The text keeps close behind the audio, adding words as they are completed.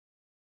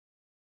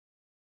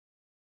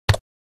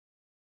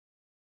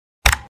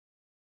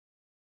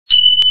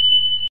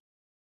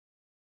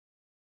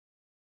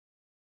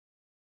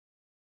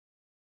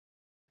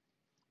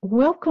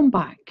Welcome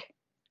back.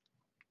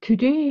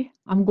 Today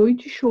I'm going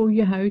to show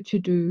you how to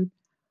do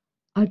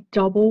a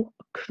double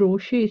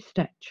crochet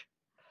stitch.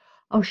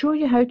 I'll show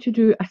you how to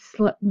do a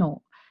slip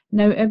knot.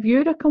 Now if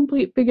you're a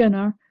complete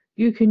beginner,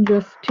 you can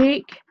just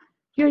take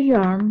your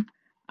yarn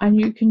and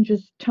you can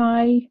just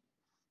tie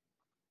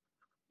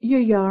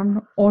your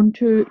yarn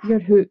onto your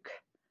hook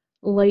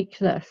like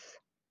this.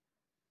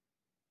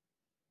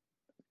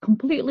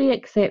 Completely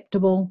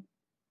acceptable,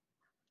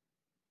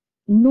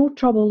 no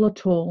trouble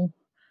at all.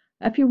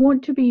 If you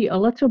want to be a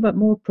little bit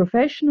more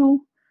professional,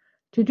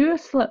 to do a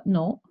slip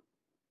knot,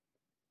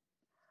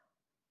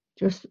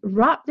 just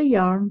wrap the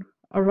yarn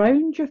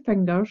around your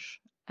fingers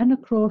and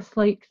across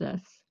like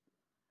this.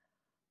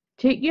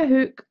 Take your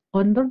hook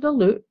under the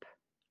loop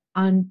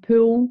and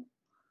pull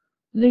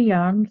the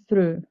yarn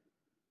through,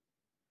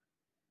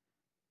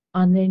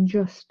 and then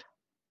just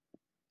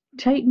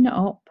tighten it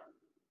up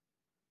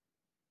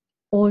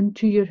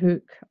onto your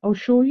hook. I'll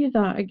show you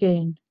that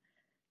again.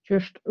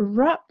 Just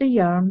wrap the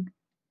yarn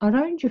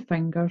around your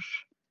fingers,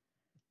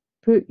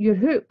 put your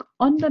hook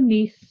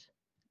underneath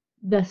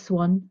this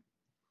one,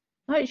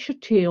 that's your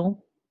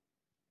tail,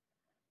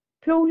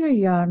 pull your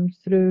yarn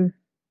through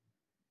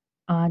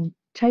and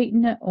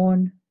tighten it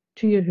on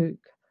to your hook.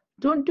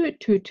 Don't do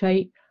it too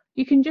tight.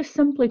 You can just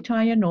simply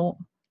tie a knot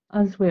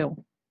as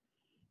well.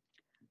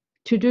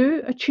 To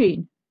do a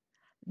chain,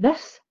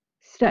 this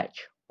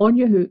stitch on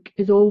your hook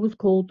is always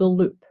called the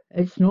loop.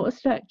 It's not a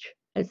stitch,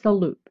 it's a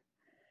loop.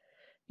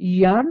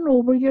 Yarn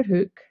over your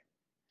hook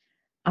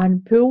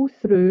and pull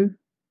through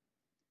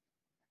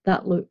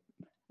that loop.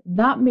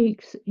 That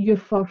makes your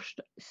first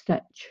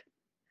stitch.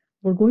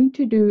 We're going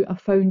to do a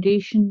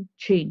foundation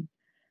chain.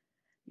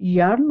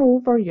 Yarn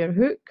over your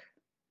hook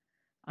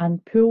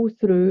and pull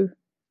through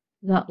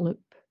that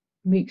loop.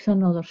 Makes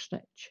another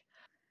stitch.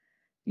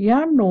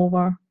 Yarn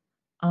over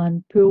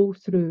and pull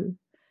through.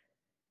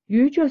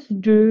 You just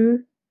do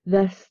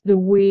this the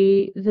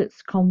way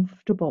that's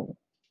comfortable.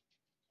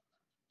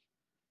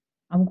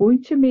 I'm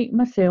going to make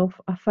myself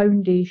a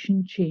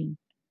foundation chain.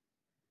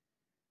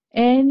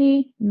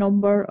 Any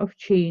number of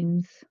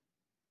chains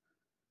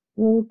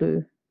will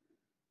do.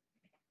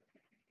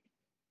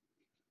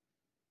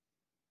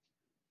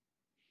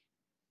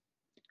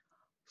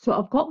 So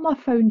I've got my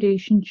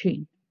foundation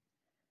chain.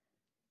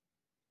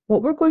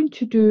 What we're going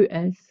to do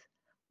is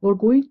we're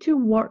going to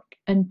work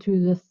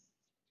into the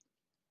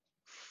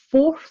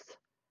fourth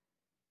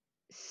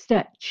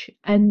stitch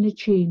in the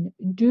chain.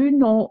 Do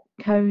not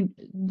count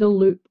the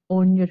loop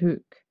on your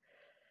hook.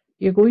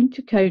 You're going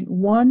to count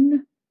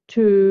 1,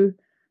 2,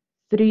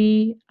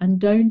 3 and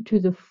down to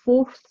the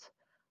fourth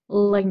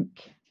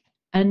link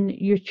in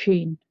your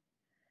chain.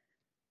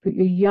 Put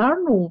your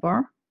yarn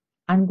over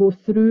and go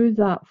through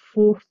that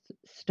fourth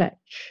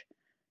stitch.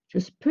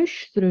 Just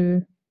push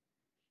through,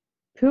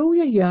 pull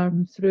your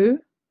yarn through,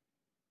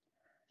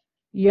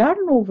 yarn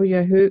over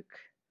your hook,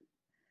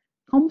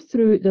 come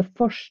through the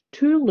first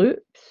 2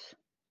 loops,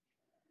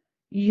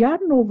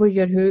 yarn over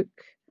your hook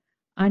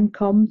and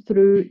come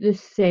through the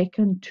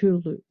second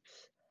 2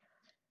 loops.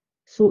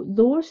 So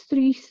those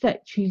 3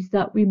 stitches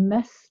that we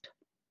missed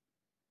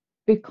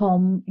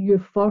become your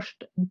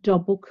first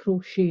double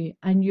crochet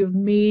and you've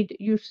made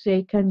your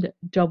second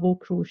double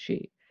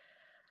crochet.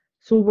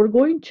 So we're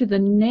going to the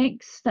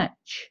next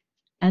stitch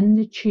in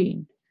the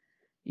chain.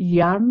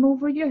 Yarn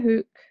over your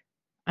hook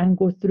and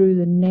go through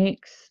the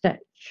next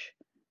stitch.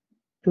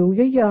 Pull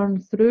your yarn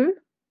through,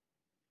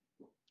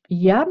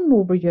 yarn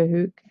over your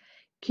hook,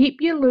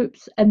 keep your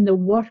loops in the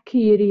work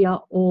area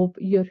of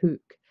your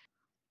hook.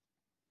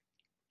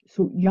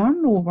 So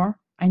yarn over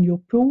and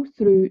you'll pull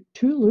through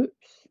 2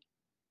 loops,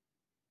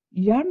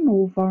 yarn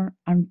over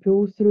and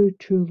pull through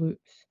 2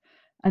 loops,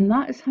 and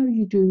that is how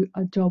you do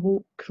a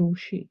double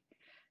crochet.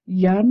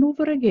 Yarn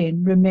over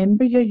again,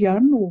 remember your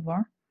yarn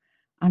over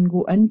and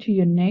go into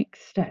your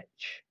next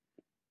stitch,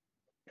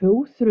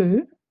 pull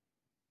through,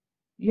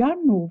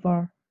 yarn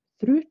over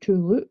through 2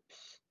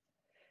 loops,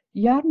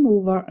 yarn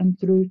over and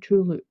through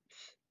 2 loops.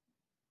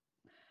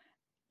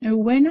 Now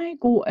when I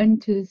go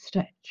into the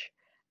stitch,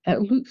 it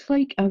looks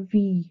like a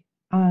V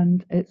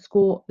and it's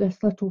got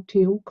this little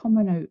tail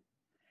coming out.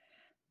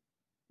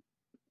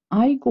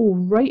 I go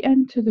right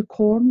into the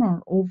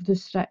corner of the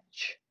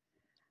stitch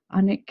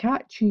and it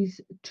catches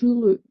 2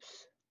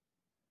 loops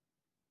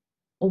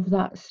of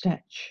that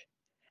stitch.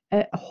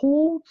 It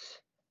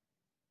holds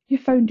your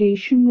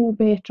foundation row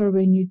better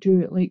when you do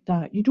it like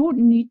that. You don't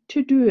need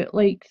to do it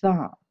like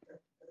that.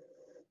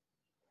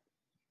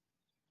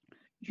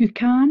 You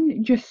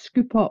can just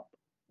scoop up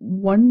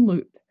 1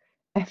 loop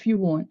if you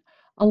want.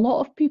 A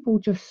lot of people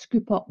just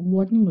scoop up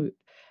 1 loop.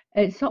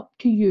 It's up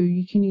to you.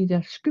 You can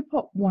either scoop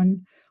up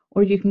 1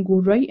 or you can go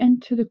right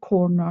into the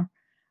corner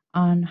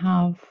and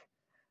have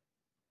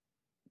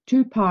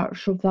 2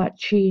 parts of that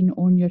chain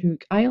on your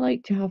hook. I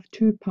like to have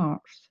 2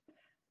 parts.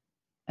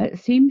 It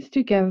seems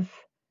to give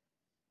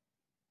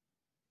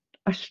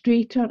a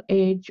straighter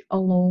edge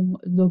along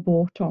the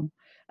bottom,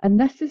 and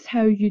this is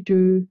how you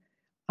do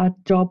a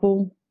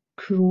double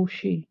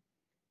crochet.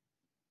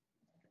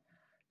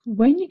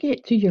 When you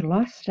get to your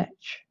last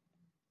stitch,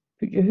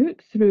 put your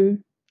hook through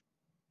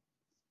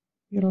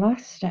your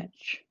last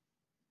stitch.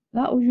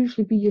 That will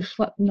usually be your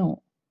slip knot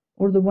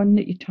or the one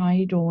that you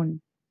tied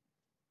on.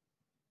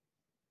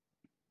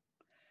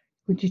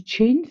 Go to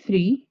chain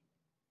 3,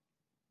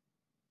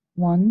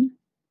 1,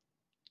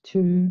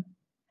 2,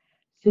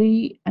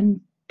 3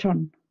 and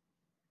turn.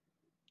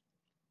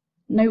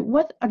 Now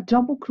with a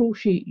double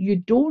crochet you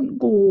don't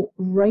go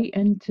right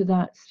into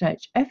that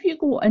stitch. If you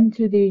go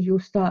into there you'll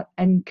start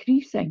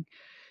increasing.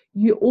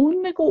 You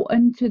only go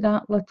into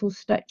that little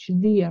stitch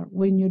there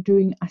when you're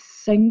doing a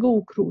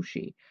single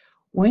crochet.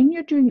 When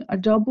you're doing a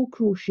double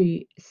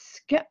crochet,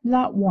 skip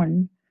that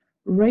one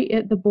right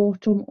at the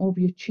bottom of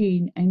your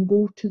chain and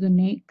go to the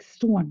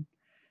next one.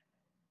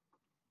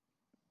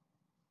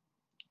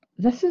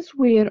 This is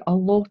where a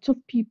lot of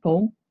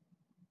people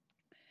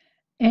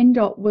end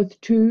up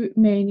with too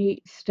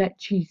many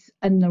stitches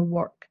in their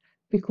work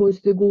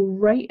because they go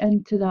right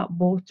into that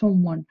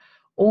bottom one.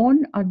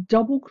 On a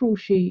double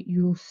crochet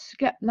you'll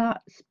skip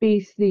that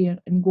space there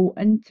and go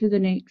into the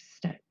next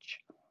stitch.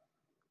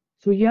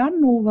 So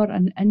yarn over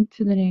and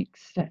into the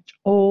next stitch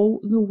all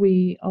the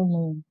way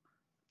along.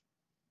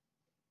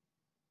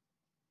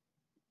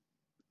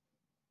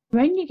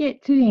 When you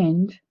get to the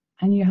end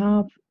and you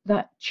have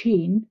that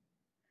chain,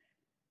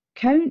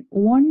 count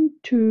 1,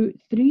 2,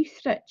 3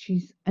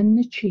 stitches in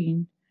the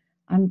chain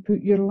and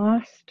put your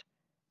last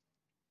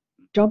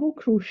double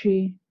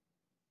crochet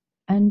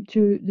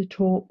into the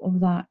top of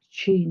that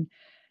chain.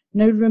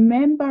 Now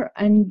remember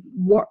and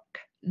work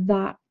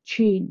that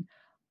chain.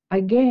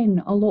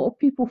 Again, a lot of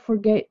people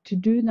forget to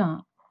do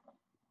that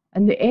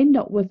and they end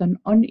up with an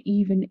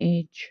uneven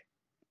edge.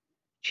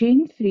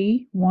 Chain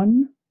 3,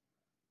 1,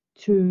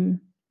 2,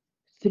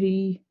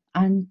 3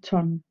 and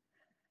turn.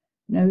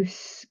 Now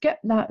skip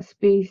that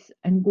space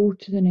and go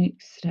to the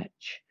next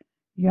stitch.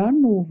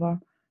 Yarn over,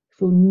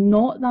 so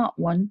not that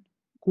one,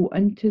 go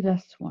into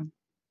this one.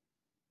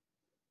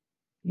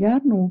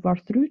 Yarn over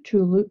through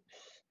 2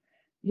 loops,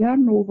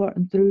 yarn over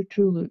and through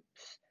 2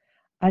 loops,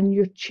 and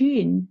your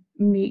chain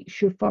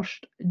makes your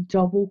first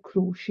double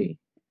crochet.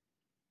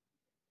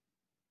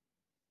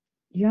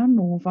 Yarn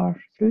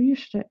over through your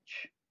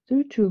stitch,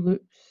 through 2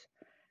 loops,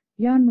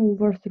 yarn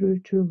over through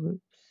 2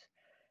 loops,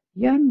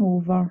 yarn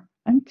over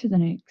into the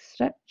next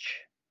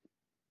stitch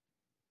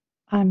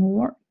and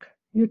work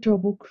your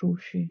double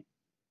crochet.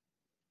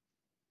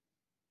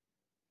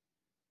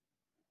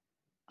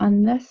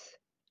 And this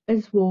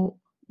is what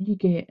you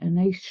get, a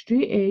nice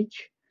straight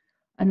edge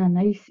and a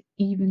nice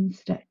even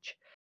stitch.